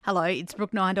Hello, it's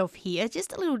Brooke Nindorf here.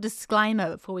 Just a little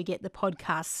disclaimer before we get the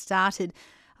podcast started.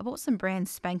 I bought some brand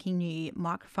spanking new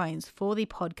microphones for the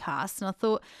podcast and I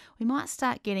thought we might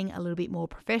start getting a little bit more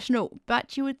professional.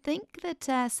 But you would think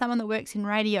that someone that works in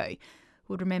radio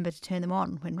would remember to turn them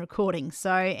on when recording.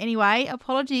 So anyway,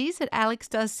 apologies that Alex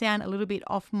does sound a little bit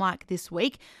off mic this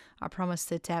week. I promise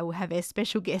that we'll have our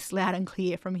special guest loud and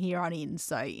clear from here on in.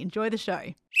 So enjoy the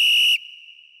show.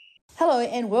 Hello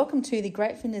and welcome to the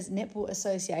Great Flinders Netball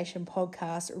Association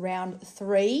podcast, round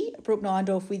 3. Brooke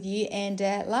Nindorf with you. And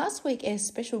last week our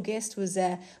special guest was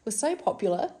so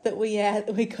popular that we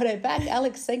got her back.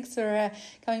 Alex, thanks for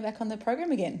coming back on the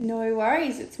program again. No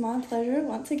worries, it's my pleasure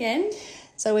once again.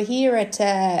 So we're here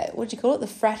at what do you call it? The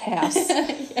frat house.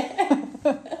 Yeah.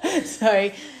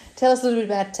 So tell us a little bit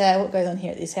about what goes on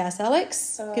here at this house,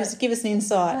 Alex. Give us an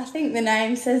insight. I think the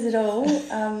name says it all.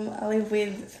 I live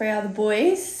with 3 other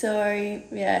boys, so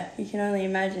yeah, you can only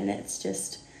imagine it's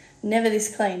just never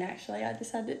this clean, actually. I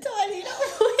just had to tidy it up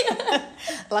for you.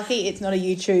 Lucky it's not a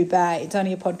YouTube, it's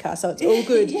only a podcast, so it's all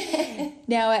good. Yeah.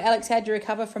 Now, Alex, how'd you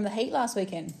recover from the heat last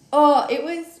weekend? Oh, it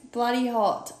was bloody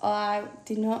hot. I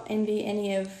did not envy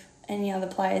any other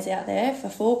players out there for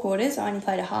 4 quarters. I only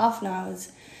played a half and I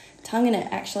was tonguing it,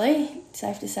 actually.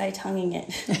 Safe to say, tonguing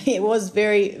it. It was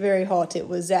very, very hot. It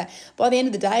was, by the end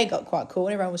of the day, it got quite cool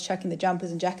and everyone was chucking the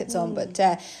jumpers and jackets on, but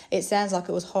it sounds like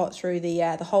it was hot through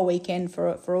the whole weekend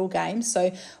for all games.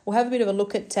 So we'll have a bit of a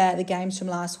look at the games from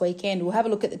last weekend. We'll have a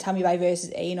look at the Tummy Bay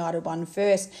versus E United one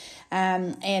first,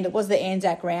 and it was the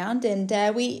Anzac round, and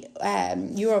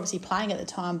you were obviously playing at the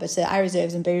time, but A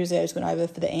reserves and B reserves went over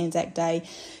for the Anzac Day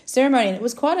ceremony, and it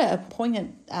was quite a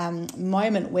poignant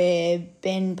moment where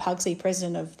Ben Pugsley,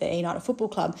 president of the E United Football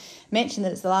Club, mentioned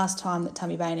that it's the last time that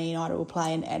Tummy Bay and E United will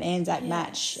play an Anzac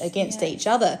match against each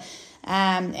other.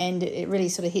 And it really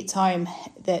sort of hits home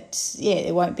that,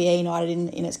 it won't be E United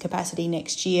in its capacity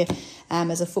next year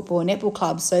as a football and netball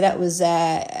club. So that was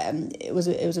it was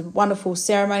a wonderful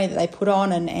ceremony that they put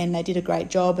on, and they did a great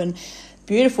job, and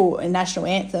beautiful national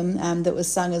anthem that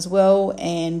was sung as well.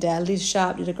 And Liz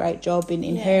Sharp did a great job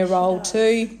in her role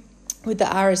too, with the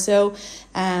RSL,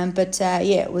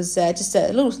 it was just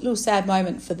a little sad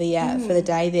moment for the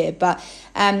day there. But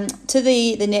to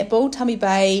the netball, Tummy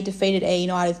Bay defeated E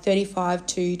United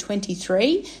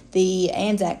 35-23. The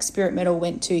Anzac Spirit Medal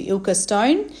went to Ilka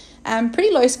Stone. Pretty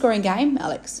low scoring game,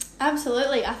 Alex.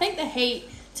 Absolutely. I think the heat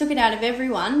took it out of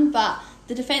everyone, but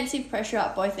the defensive pressure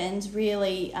up both ends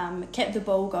really kept the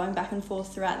ball going back and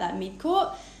forth throughout that mid-court.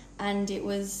 And it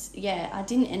was, I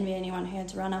didn't envy anyone who had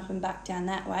to run up and back down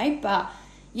that way. But,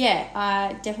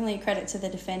 definitely a credit to the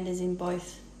defenders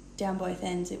down both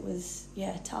ends. It was,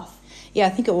 tough. Yeah, I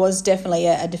think it was definitely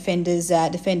a defenders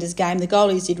game. The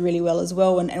goalies did really well as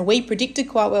well, and we predicted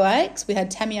quite well, Alex. We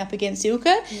had Tammy up against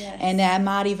Ilka, and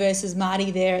Marty versus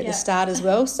Marty there at the start as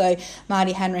well. So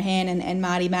Marty Hanrahan and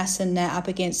Marty Masson up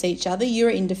against each other. You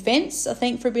were in defence, I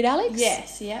think, for a bit, Alex?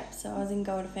 Yes, yep. So I was in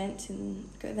goal defence and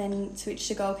then switched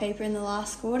to goalkeeper in the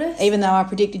last quarter. Even though I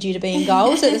predicted you to be in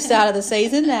goals at the start of the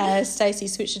season, Stacey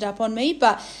switched it up on me.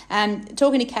 But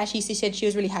talking to Cashy, she said she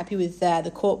was really happy with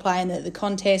the court play and the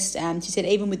contest. She said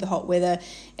even with the hot weather,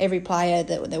 every player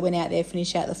that went out there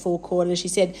finished out the 4 quarters. She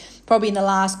said probably in the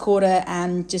last quarter,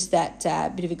 just that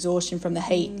bit of exhaustion from the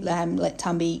heat let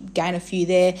Tumby gain a few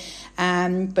there.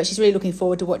 But she's really looking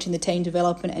forward to watching the team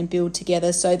develop and build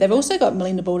together. So they've also got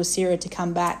Melinda Baldacera to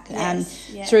come back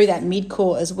through that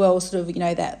mid-court as well, sort of,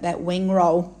 that wing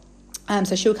role.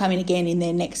 So she'll come in again in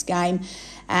their next game.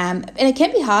 And it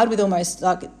can be hard with almost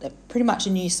like pretty much a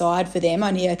new side for them.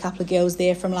 Only a couple of girls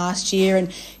there from last year and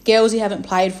girls who haven't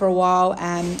played for a while.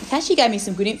 Cashy gave me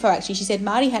some good info, actually. She said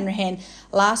Marty Hanrahan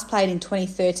last played in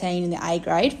 2013 in the A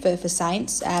grade for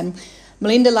Saints.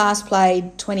 Melinda last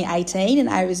played 2018 in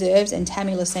A reserves, and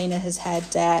Tammy Lucina has had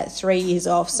 3 years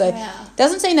off. So it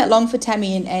doesn't seem that long for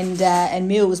Tammy and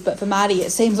Mills, but for Marty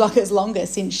it seems like it's longer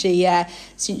since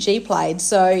she played.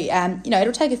 So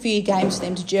it'll take a few games for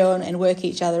them to gel and work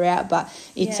each other out, but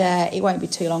it won't be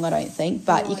too long, I don't think.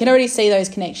 But you can already see those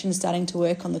connections starting to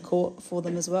work on the court for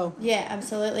them as well. Yeah,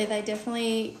 absolutely. They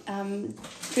definitely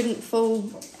couldn't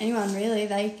fool anyone really.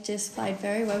 They just played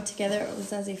very well together. It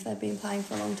was as if they'd been playing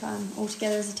for a long time all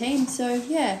together as a team. So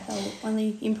they'll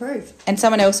only improve. And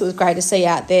someone else that was great to see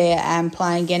out there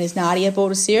playing again is Nadia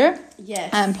Baldacera.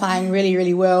 Yes. Playing really,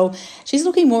 really well. She's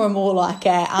looking more and more like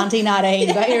Auntie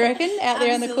Nadine, don't you reckon, out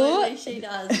there on the court? Absolutely, she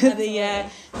does. Absolutely.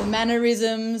 The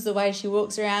mannerisms, the way she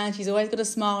walks around, she's always got a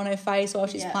smile on her face while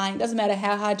she's playing. It doesn't matter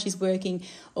how hard she's working,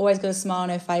 always got a smile on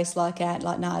her face like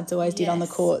Nard's always did on the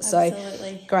court. So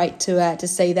absolutely. Great to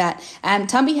see that.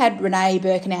 Tumby had Renee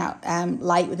Birkin out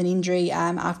late with an injury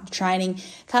after training.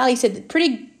 Carly said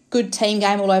pretty good team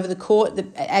game all over the court.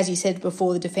 As you said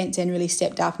before, the defence end really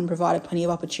stepped up and provided plenty of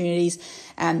opportunities,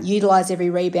 utilised every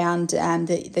rebound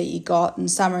that you got, and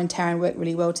Summer and Taryn worked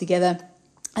really well together.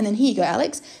 And then here you go,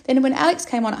 Alex. Then when Alex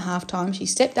came on at halftime, she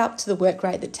stepped up to the work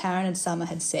rate that Taryn and Summer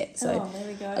had set. So there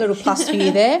we go. A little plus for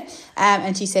you there.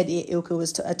 And she said Ilka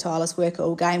was a tireless worker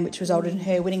all game, which resulted in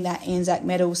her winning that Anzac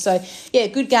medal. So,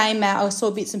 good game. I saw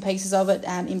bits and pieces of it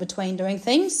in between doing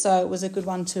things. So it was a good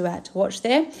one to watch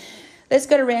there. Let's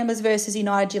go to Ramblers versus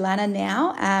United Gilana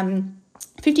now.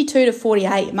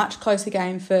 52-48, much closer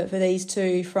game for these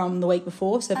two from the week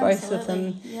before. So both of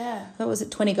them, what was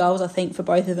it, 20 goals, I think, for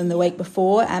both of them the week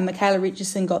before. Michaela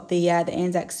Richardson got the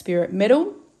Anzac Spirit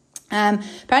medal.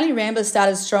 Apparently Ramblers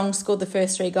started strong, scored the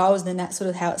first 3 goals, and then that's sort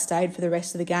of how it stayed for the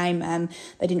rest of the game.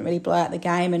 They didn't really blow out the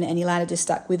game, and Ilana just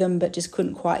stuck with them, but just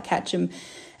couldn't quite catch them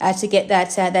to get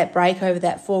that break over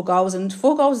that 4 goals. And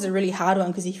 4 goals is a really hard one,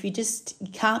 because if you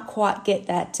can't quite get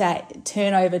that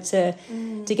turnover to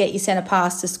get your centre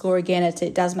pass to score again,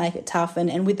 it does make it tough,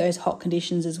 and with those hot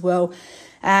conditions as well.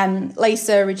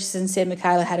 Lisa Richardson said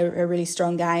Michaela had a really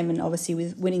strong game, and obviously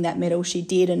with winning that medal she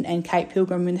did, and Kate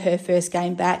Pilgrim in her first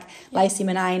game back. Lacey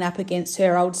Manane up against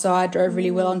her old side drove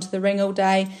really well onto the ring all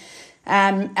day.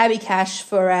 Abby Cash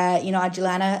for United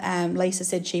Gilana, Lisa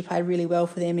said she played really well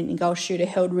for them in goal shooter,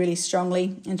 held really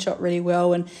strongly and shot really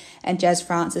well, and Jazz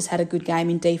Francis had a good game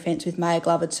in defence with Maya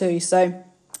Glover too. So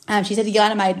she said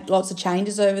Gilana made lots of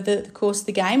changes over the course of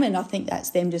the game, and I think that's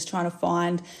them just trying to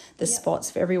find the spots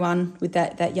for everyone with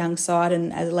that young side,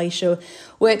 and as Alicia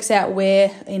works out where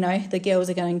the girls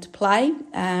are going to play.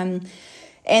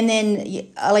 And then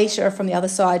Alicia from the other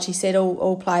side, she said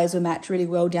all players were matched really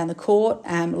well down the court,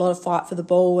 a lot of fight for the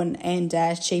ball, and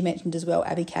she mentioned as well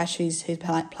Abby Cash, who's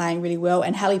playing really well,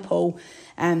 and Hallie Paul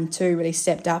too really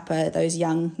stepped up, those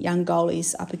young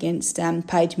goalies up against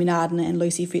Paige Minard and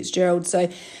Lucy Fitzgerald. So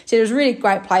it was really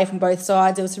great play from both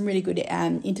sides. There was some really good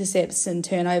intercepts and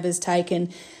turnovers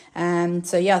taken. I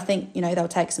think they'll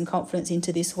take some confidence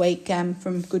into this week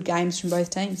from good games from both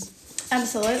teams.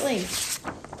 Absolutely.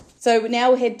 So now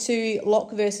we'll head to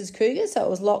Lock versus Cougars. So it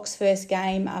was Lock's first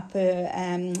game up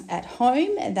at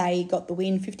home, and they got the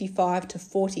win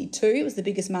 55-42. It was the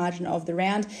biggest margin of the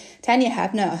round. Tanya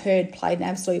Habner, I heard, played an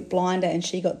absolute blinder, and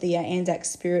she got the Anzac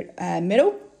Spirit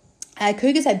medal.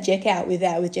 Cougars had Jack out with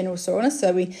general soreness,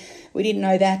 so we didn't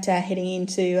know that heading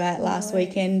into last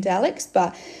weekend, Alex.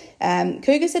 But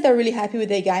Cougars said they were really happy with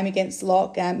their game against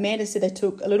Lock. Amanda said they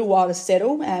took a little while to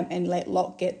settle and let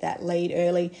Lock get that lead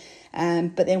early.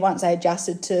 But then once they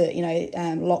adjusted to,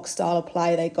 Lock's style of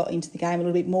play, they got into the game a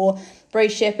little bit more. Bree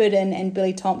Shepherd and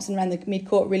Billy Thompson ran the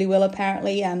mid-court really well,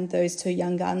 apparently. Those two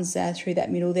young guns through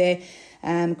that middle there.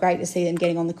 Great to see them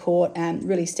getting on the court.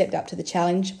 Really stepped up to the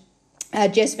challenge.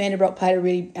 Jess Vanderbroek played a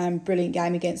really brilliant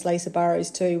game against Lisa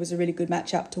Burrows too. It was a really good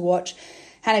match-up to watch.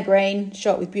 Hannah Green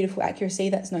shot with beautiful accuracy.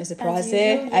 That's no surprise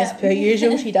as per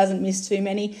usual. She doesn't miss too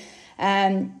many.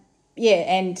 They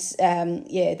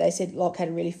said Lock had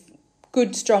a really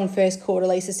good, strong first quarter.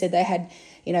 Lisa said they had,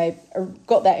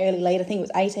 got that early lead. I think it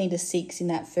was 18-6 in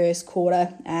that first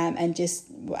quarter, and just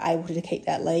were able to keep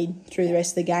that lead through the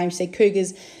rest of the game. She said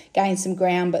Cougars gained some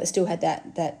ground, but still had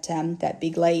that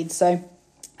big lead. So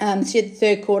she had the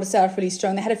third quarter started really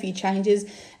strong. They had a few changes.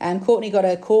 Courtney got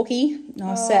a corky,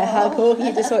 nice hard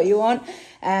corky, just what you want.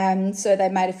 So they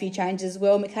made a few changes as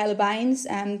well. Michaela Baines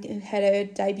had her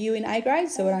debut in A grade,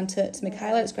 so we're on to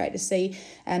Michaela. It's great to see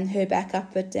her back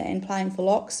up and playing for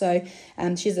Lock. So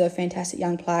she's a fantastic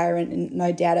young player and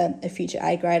no doubt a future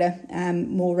A grader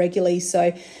more regularly.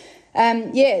 So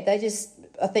they just,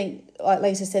 I think, like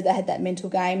Lisa said, they had that mental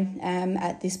game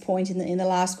at this point in the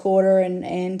last quarter,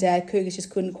 and Cougars just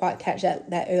couldn't quite catch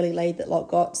that early lead that Lock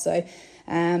got. So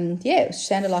it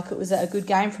sounded like it was a good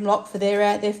game from Lock for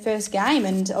their first game,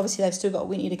 and obviously they've still got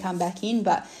Whitney to come back in,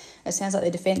 but it sounds like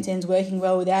their defence end's working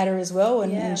well without her as well,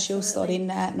 and she'll slot in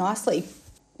nicely.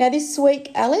 Now this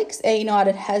week, Alex,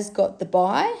 United has got the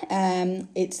bye.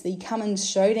 It's the Cummins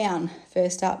Showdown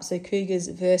first up, so Cougars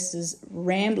versus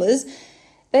Ramblers.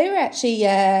 They were actually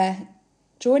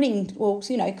joining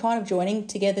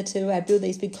together to build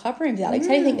these big club rooms, Alex.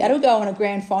 How do you think that'll go on a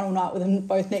grand final night with them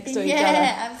both next to each other?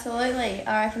 Yeah, absolutely.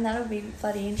 I reckon that'll be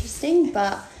bloody interesting,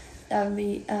 but that would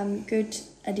be good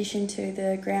addition to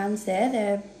the grounds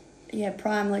there.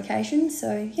 prime location.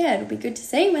 So, yeah, it'll be good to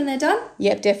see when they're done.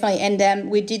 Yep, definitely.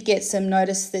 And we did get some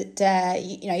notice that,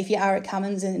 if you are at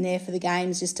Cummins and there for the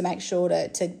games, just to make sure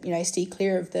to steer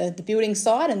clear of the building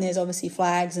side. And there's obviously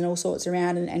flags and all sorts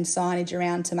around and signage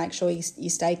around to make sure you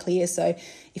stay clear. So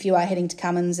if you are heading to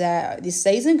Cummins this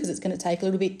season, because it's going to take a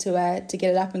little bit to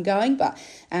get it up and going, but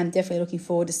definitely looking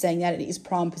forward to seeing that. It is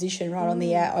prime position right on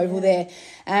the oval there.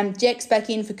 Jack's back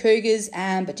in for Cougars,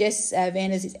 but Jess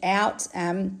Vanders is out.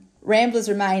 Ramblers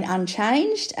remain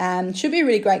unchanged. Should be a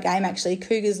really great game, actually.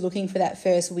 Cougars looking for that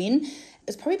first win.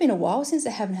 It's probably been a while since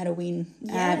they haven't had a win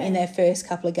in their first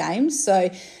couple of games. So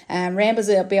Ramblers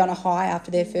will be on a high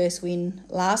after their first win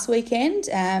last weekend.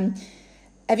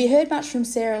 Have you heard much from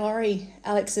Sarah Laurie,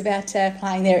 Alex, about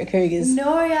playing there at Cougars?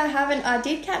 No, I haven't. I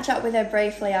did catch up with her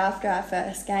briefly after our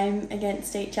first game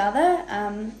against each other.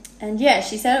 And yeah,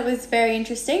 she said it was very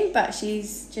interesting, but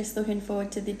she's just looking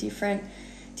forward to the different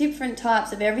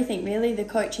types of everything, really, the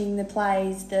coaching, the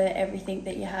plays, the everything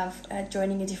that you have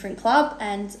joining a different club.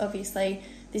 And obviously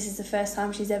this is the first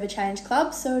time she's ever changed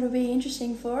clubs, so it'll be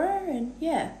interesting for her. And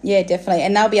yeah, definitely.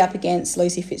 And they'll be up against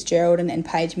Lucy Fitzgerald and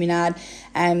Paige Minard.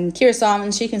 Kira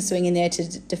Simons, she can swing in there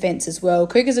to defence as well.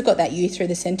 Cougars have got that youth through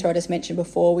the centre I just mentioned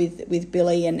before with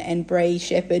Billy and Bree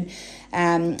Shepherd.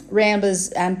 Ramblers,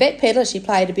 Beck Pedler, she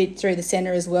played a bit through the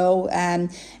centre as well, and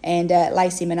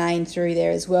Lacey Manane through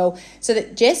there as well. So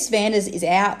that Jess Vanders is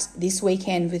out this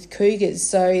weekend with Cougars,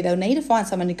 so they'll need to find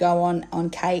someone to go on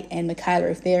Kate and Michaela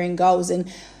if they're in goals. And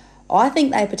I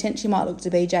think they potentially might look to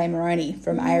BJ Moroney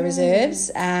from A Reserves.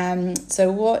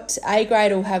 So what A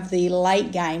grade will have the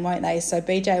late game, won't they? So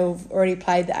BJ will have already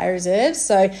played the A Reserves.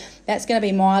 So that's going to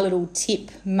be my little tip,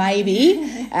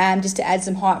 maybe, just to add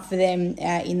some height for them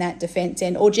in that defence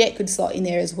end. Or Jet could slot in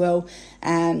there as well.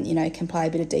 Can play a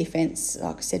bit of defence.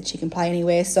 Like I said, she can play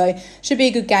anywhere. So should be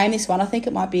a good game, this one. I think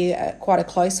it might be quite a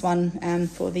close one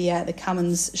for the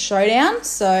Cummins showdown.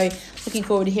 So looking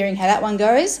forward to hearing how that one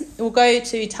goes. We'll go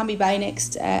to Tumby Bay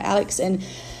next, Alex, and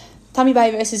Tumby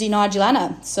Bay versus United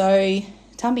Yolana. So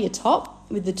Tumby are top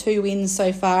with the 2 wins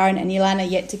so far, and Yolana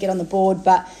yet to get on the board.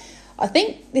 But I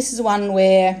think this is one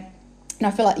where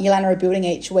I feel like Yolana are building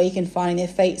each week and finding their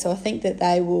feet. So I think that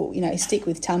they will, stick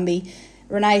with Tumby.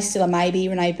 Renee's still a maybe,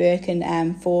 Renee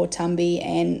Birkin for Tumby,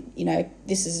 and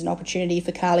this is an opportunity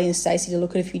for Carly and Stacey to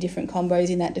look at a few different combos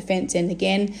in that defence end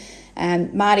again.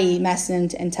 Marty Masson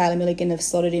and Taylor Milligan have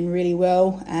slotted in really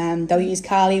well. They'll use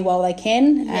Carly while they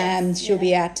can. She'll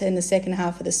be out in the second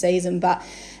half of the season, but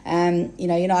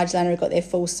United Lana have got their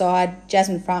full side.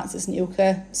 Jasmine Francis and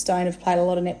Ilka Stone have played a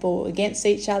lot of netball against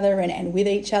each other and with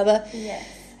each other. Yeah.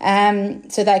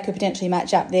 So they could potentially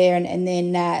match up there, and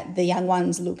then the young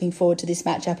ones looking forward to this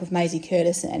matchup of Maisie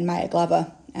Curtis and Maya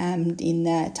Glover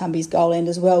in Tumby's goal end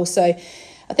as well. So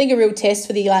I think a real test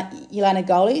for the Yolana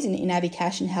goalies in Abby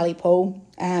Cash and Hallie Paul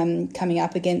coming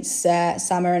up against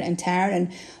Summer and Taryn.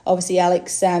 And obviously,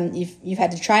 Alex, you've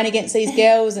had to train against these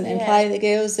girls and play the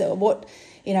girls. What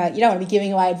you don't want to be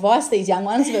giving away advice to these young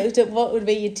ones, but what would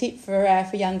be your tip for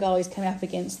young goalies coming up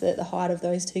against the height of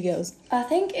those 2 girls? I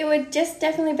think it would just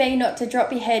definitely be not to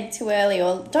drop your head too early,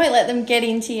 or don't let them get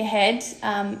into your head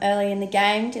early in the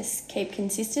game. Just keep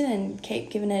consistent and keep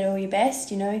giving it all your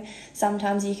best.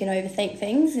 Sometimes you can overthink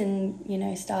things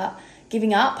and, start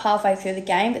giving up halfway through the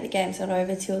game, but the game's not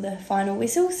over till the final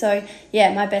whistle. So,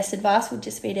 my best advice would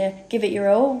just be to give it your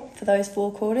all for those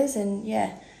 4 quarters and,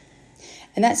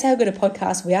 And that's how good a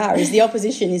podcast we are, is the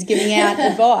opposition is giving out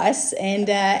advice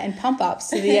and pump ups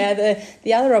to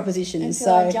the other opposition.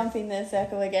 Until I jump in the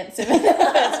circle against him.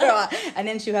 That's right. And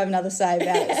then she'll have another say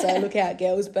about it. So look out,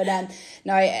 girls. But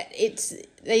no, it's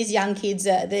these young kids,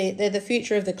 they're the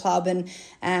future of the club,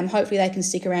 and hopefully they can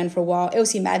stick around for a while.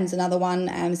 Elsie Madden's another one.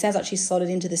 It sounds like she's slotted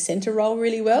into the centre role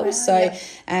really well. Wow, so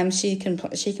she can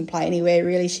play anywhere,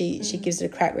 really. She gives it a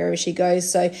crack wherever she goes.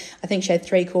 So I think she had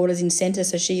 3 quarters in centre,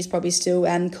 so she's probably still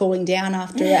cooling down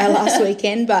after our last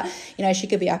weekend. But, she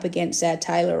could be up against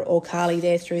Taylor or Carly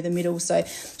there through the middle. So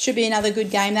should be another good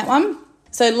game, that one.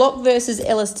 So Lock versus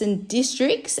Elliston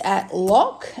Districts at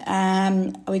Lock.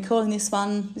 Are we calling this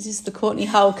one, is this the Courtney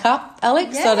Hull Cup,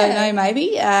 Alex? Yeah. I don't know,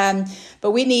 maybe.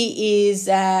 But Whitney is,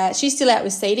 she's still out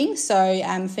with seeding,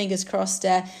 so fingers crossed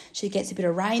she gets a bit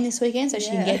of rain this weekend so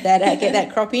she can get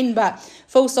that crop in. But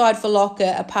full side for Lock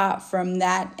apart from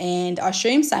that, and I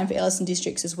assume same for Elliston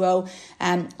Districts as well.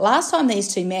 Last time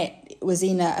these two met, was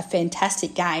in a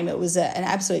fantastic game. It was an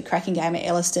absolute cracking game at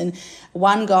Elliston.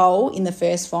 1 goal in the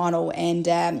first final, and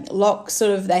Lock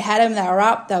they had them, they were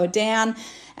up, they were down,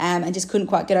 and just couldn't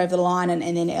quite get over the line.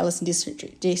 And then Elliston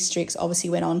Districts obviously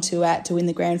went on to win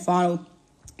the grand final.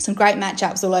 some great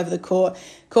matchups all over the court.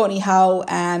 Courtney Hull,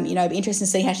 be interesting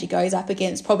to see how she goes up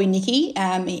against probably Nikki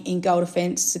in goal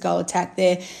defence, the goal attack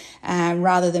there,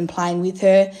 rather than playing with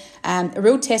her. A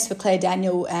real test for Claire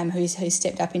Daniel, who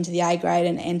stepped up into the A grade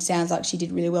and sounds like she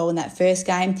did really well in that first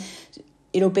game.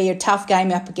 It'll be a tough game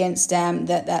up against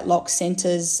that lock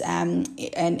centres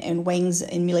and wings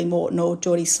in Millie Morton or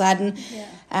Geordie Sladden.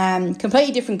 Yeah.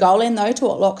 Completely different goal end, though, to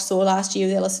what Lock saw last year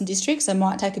with Ellison Districts. So it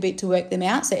might take a bit to work them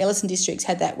out. So Ellison Districts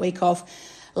had that week off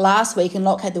last week and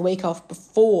Lock had the week off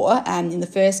before in the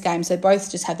first game. So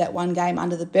both just have that one game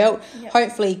under the belt. Yep.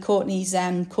 Hopefully Courtney's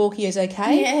corky is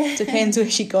okay. Yeah. Depends where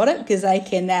she got it, because they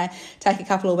can take a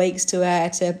couple of weeks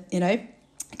to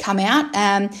come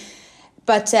out.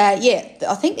 But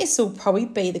I think this will probably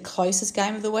be the closest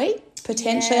game of the week,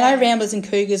 potentially. Yeah. I know Ramblers and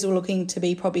Cougars are looking to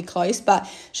be probably close, but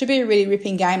should be a really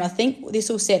ripping game. I think this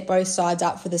will set both sides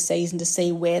up for the season to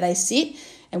see where they sit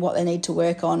and what they need to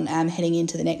work on heading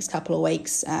into the next couple of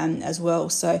weeks as well.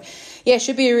 So,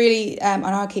 should be a really, I know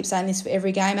I keep saying this for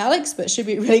every game, Alex, but it should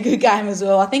be a really good game as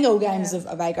well. I think all games of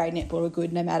A-grade netball are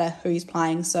good no matter who's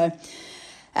playing. So,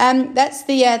 that's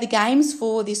the games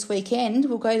for this weekend.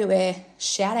 We'll go to our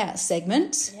shout-out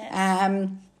segment. Yes.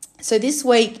 So this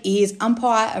week is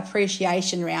Umpire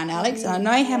Appreciation Round, Alex, and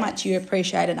I know how much you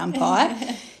appreciate an umpire.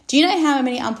 Do you know how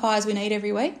many umpires we need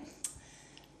every week?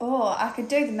 Oh, I could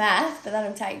do the math, but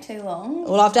that'll take too long.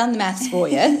 Well, I've done the maths for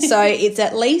you. So it's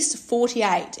at least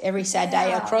 48 every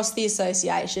Saturday across the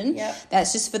association. Yep.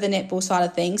 That's just for the netball side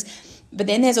of things. But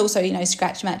then there's also,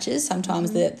 scratch matches.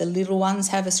 Sometimes the little ones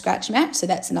have a scratch match, so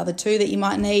that's another 2 that you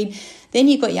might need. Then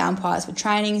you've got your umpires for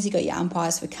trainings, you've got your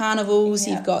umpires for carnivals,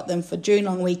 You've got them for June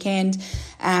long weekend.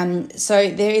 So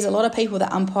there is a lot of people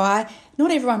that umpire.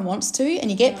 Not everyone wants to,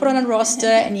 and you get put on a roster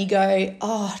and you go,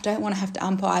 I don't want to have to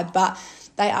umpire, but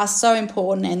they are so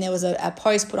important. And there was a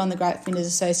post put on the Great Flinders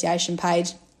Association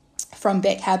page from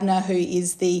Beck Habner, who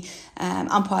is the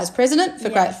umpires president for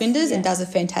Great Flinders and does a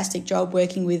fantastic job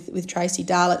working with Tracy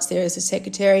Darlitz there as a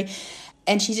secretary.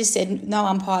 And she just said, no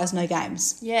umpires, no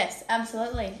games. Yes,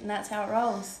 absolutely. And that's how it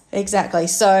rolls. Exactly.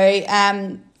 So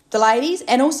the ladies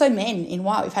and also men in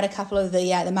white, we've had a couple of the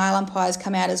male umpires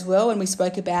come out as well. And we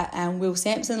spoke about Will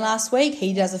Sampson last week.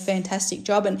 He does a fantastic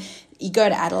job. And you go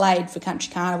to Adelaide for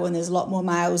Country Carnival and there's a lot more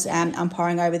males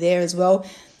umpiring over there as well.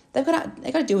 They've got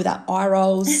to deal with that eye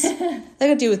rolls. They've got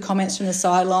to deal with comments from the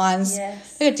sidelines.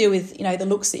 Yes. They've got to deal with, the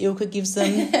looks that Ilka gives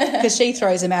them, because she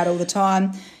throws them out all the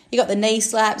time. You got the knee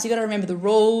slaps. You got to remember the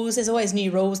rules. There's always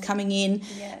new rules coming in.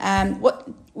 Yes.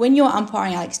 When you're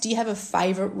umpiring, Alex, do you have a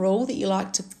favourite rule that you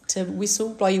like to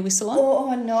blow your whistle on?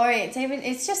 Oh no,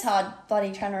 it's just hard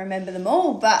bloody trying to remember them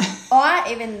all. But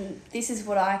this is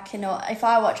what I cannot. If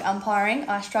I watch umpiring,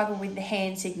 I struggle with the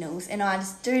hand signals, and I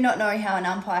just do not know how an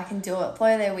umpire can do it.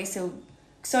 Blow their whistle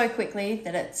so quickly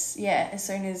that it's as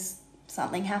soon as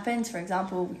something happens, for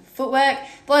example, footwork,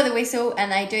 blow the whistle,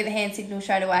 and they do the hand signal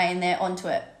straight away, and they're onto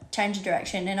it. Change the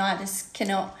direction, and I just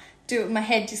cannot do it. My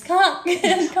head just can't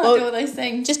do all those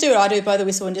things. Just do what I do, blow the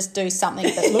whistle and just do something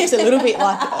that looks a little bit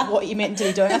like what you're meant to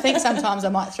be doing. I think sometimes I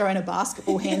might throw in a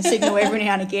basketball hand signal every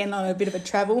now and again on a bit of a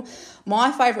travel.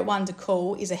 My favourite one to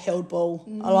call is a held ball.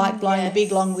 I like blowing the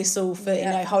big long whistle for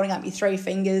holding up your 3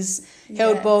 fingers,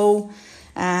 held ball.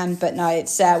 But no,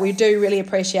 it's we do really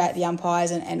appreciate the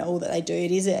umpires and all that they do.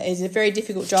 It is a very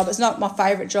difficult job. It's not my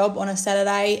favourite job on a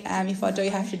Saturday if I do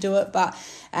have to do it, but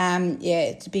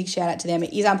it's a big shout out to them.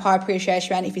 It is Umpire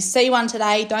Appreciation Round. If you see one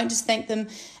today, don't just thank them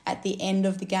at the end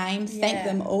of the game. Thank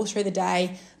them all through the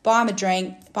day. Buy them a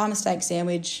drink, buy them a steak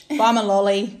sandwich, buy them a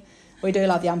lolly. We do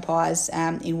love the umpires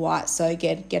in white, so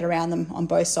get around them on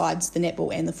both sides, the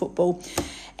netball and the football.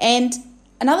 And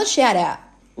another shout out.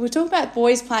 We were talking about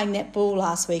boys playing netball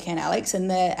last weekend, Alex, and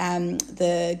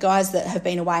the guys that have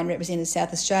been away and represented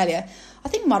South Australia. I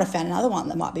think we might have found another one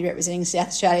that might be representing South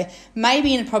Australia,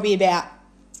 maybe in probably about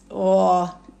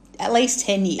at least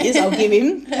 10 years. I'll give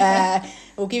him.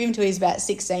 We'll give him till he's about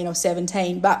 16 or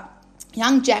 17. But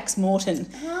young Jax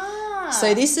Morton.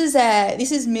 So this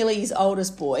is Millie's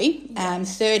oldest boy,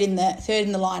 third in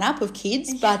the lineup of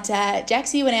kids. But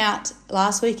Jaxie went out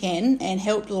last weekend and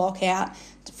helped Lock out.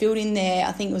 Filled in there,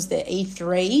 I think it was the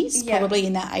E3s, probably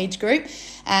in that age group.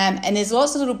 And there's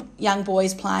lots of little young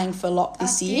boys playing for Lock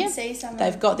this year.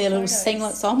 They've got their little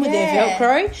singlets on with their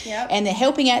Velcro, and they're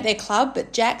helping out their club.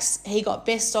 But Jax, he got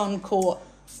best on court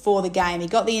for the game. He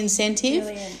got the incentive.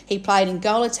 Brilliant. He played in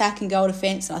goal attack and goal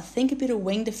defence, and I think a bit of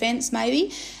wing defence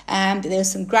maybe.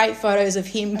 There's some great photos of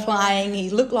him playing.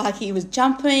 He looked like he was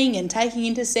jumping and taking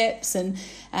intercepts and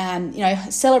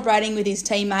celebrating with his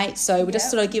teammates. So we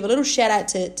just sort of give a little shout out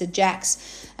to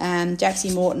Jax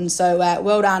Jaxie Morton. So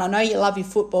well done. I know you love your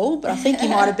football, but I think you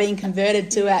might have been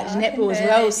converted to netball as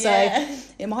well. So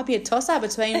it might be a toss-up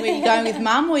between where you're going with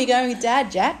mum or you're going with dad,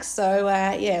 Jax. So,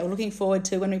 we're looking forward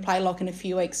to when we play Lock in a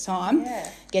few weeks' time,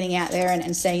 getting out there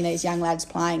and seeing these young lads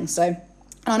playing. So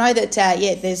I know that,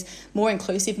 there's more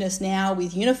inclusiveness now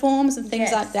with uniforms and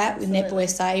things like that, absolutely. With Netball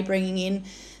SA bringing in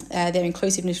their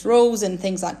inclusiveness rules and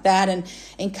things like that, and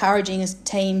encouraging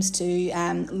teams to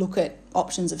look at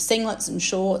options of singlets and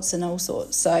shorts and all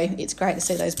sorts. So it's great to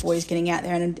see those boys getting out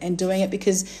there and doing it,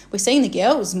 because we're seeing the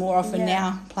girls more often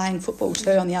now playing football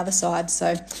too on the other side.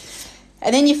 So,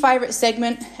 and then your favourite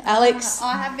segment, Alex.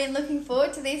 I have been looking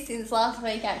forward to this since last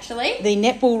week, actually. The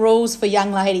netball rules for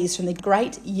young ladies from the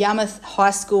Great Yarmouth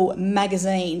High School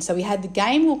magazine. So we had the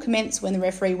game will commence when the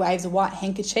referee waves a white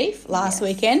handkerchief last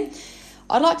weekend.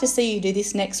 I'd like to see you do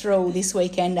this next rule this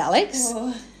weekend, Alex.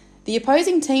 Oh. The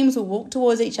opposing teams will walk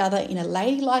towards each other in a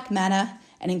ladylike manner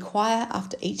and inquire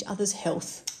after each other's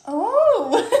health.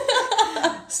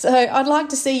 Oh! So I'd like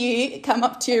to see you come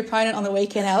up to your opponent on the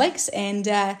weekend, Alex, and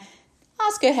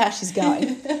ask her how she's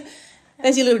going.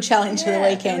 There's your little challenge for the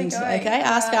weekend, okay?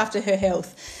 Ask after her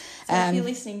health. So if you're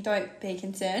listening, don't be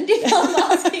concerned if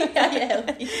I'm asking how you're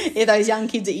healthy. Yeah, those young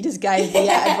kids that you just gave the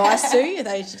advice to.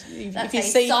 If you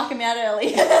see, psych them out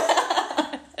early.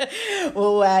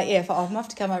 Well, I'll have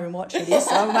to come over and watch for this.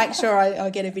 I'll make sure I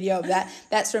get a video of that.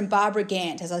 That's from Barbara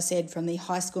Gant, as I said, from the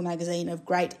High School magazine of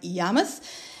Great Yarmouth.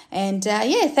 And,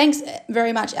 thanks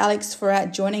very much, Alex, for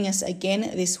joining us again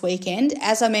this weekend.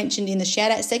 As I mentioned in the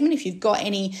shout-out segment, if you've got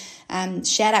any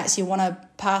shout-outs you want to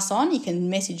pass on, you can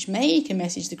message me, you can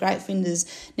message the Great Flinders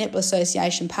Netball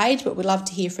Association page, but we'd love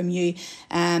to hear from you.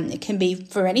 It can be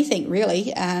for anything,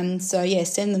 really.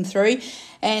 Send them through.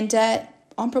 And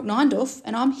I'm Brooke Neindorf,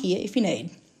 and I'm here if you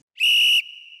need.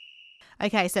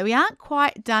 Okay, so we aren't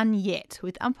quite done yet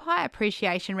with Umpire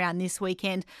Appreciation Round this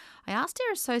weekend. I asked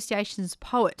our association's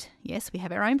poet, yes, we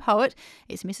have our own poet,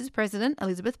 it's Mrs. President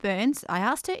Elizabeth Burns. I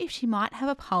asked her if she might have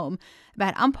a poem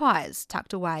about umpires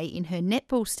tucked away in her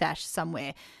netball stash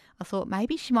somewhere. I thought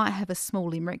maybe she might have a small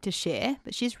limerick to share,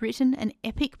 but she's written an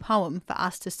epic poem for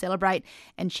us to celebrate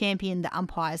and champion the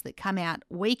umpires that come out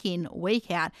week in, week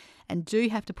out, and do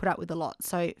have to put up with a lot.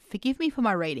 So forgive me for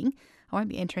my reading. I won't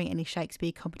be entering any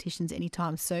Shakespeare competitions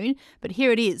anytime soon, but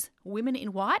here it is, Women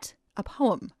in White, a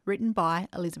poem written by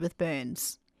Elizabeth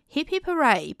Burns. Hip hip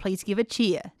hooray, please give a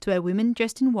cheer to our women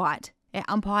dressed in white, our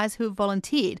umpires who have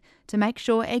volunteered to make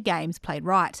sure our game's played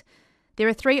right. There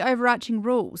are 3 overarching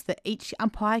rules that each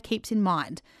umpire keeps in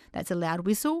mind. That's a loud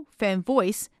whistle, firm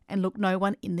voice, and look no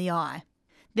one in the eye.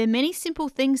 There are many simple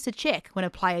things to check when a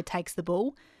player takes the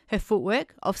ball. Her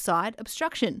footwork, offside,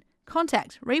 obstruction,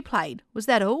 contact, replayed, was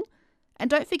that all? And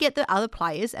don't forget the other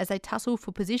players as they tussle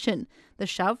for position, the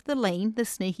shove, the lean, the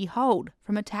sneaky hold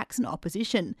from attacks and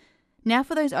opposition. Now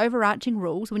for those overarching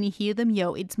rules when you hear them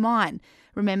yell, it's mine.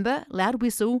 Remember, loud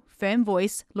whistle, firm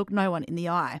voice, look no one in the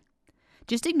eye.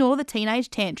 Just ignore the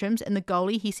teenage tantrums and the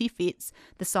goalie hissy fits,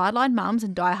 the sideline mums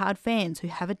and diehard fans who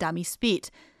have a dummy spit.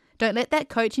 Don't let that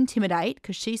coach intimidate,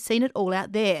 because she's seen it all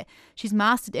out there. She's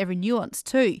mastered every nuance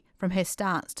too, from her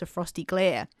stance to frosty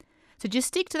glare. So just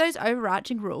stick to those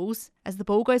overarching rules as the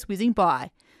ball goes whizzing by.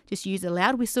 Just use a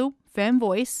loud whistle, firm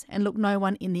voice, and look no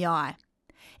one in the eye.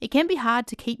 It can be hard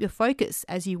to keep your focus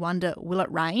as you wonder, will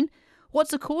it rain?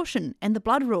 What's a caution and the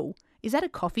blood rule? Is that a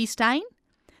coffee stain?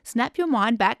 Snap your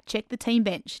mind back, check the team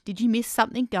bench. Did you miss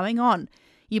something going on?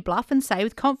 You bluff and say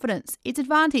with confidence, it's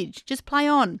advantage, just play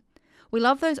on. We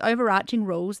love those overarching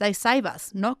rules, they save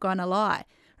us, not gonna lie.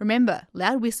 Remember,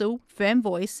 loud whistle, firm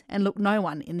voice, and look no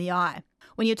one in the eye.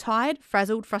 When you're tired,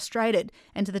 frazzled, frustrated,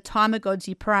 and to the timer gods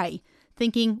you pray,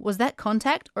 thinking, was that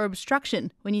contact or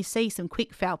obstruction when you see some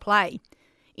quick foul play?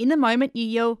 In the moment you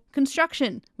yell,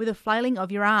 construction, with a flailing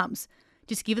of your arms.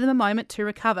 Just give them a moment to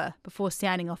recover before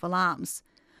sounding off alarms.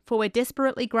 For we're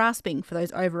desperately grasping for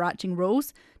those overarching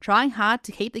rules, trying hard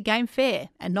to keep the game fair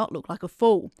and not look like a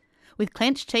fool. With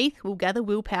clenched teeth, we'll gather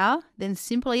willpower, then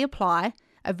simply apply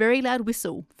a very loud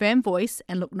whistle, firm voice,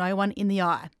 and look no one in the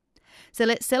eye. So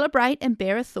let's celebrate and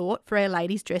bear a thought for our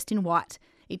ladies dressed in white.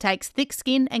 It takes thick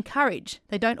skin and courage.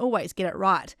 They don't always get it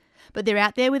right. But they're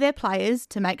out there with their players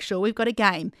to make sure we've got a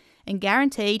game. And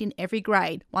guaranteed in every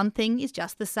grade, one thing is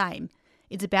just the same.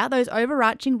 It's about those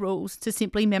overarching rules to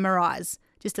simply memorise.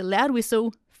 Just a loud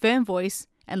whistle, firm voice,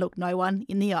 and look no one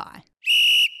in the eye.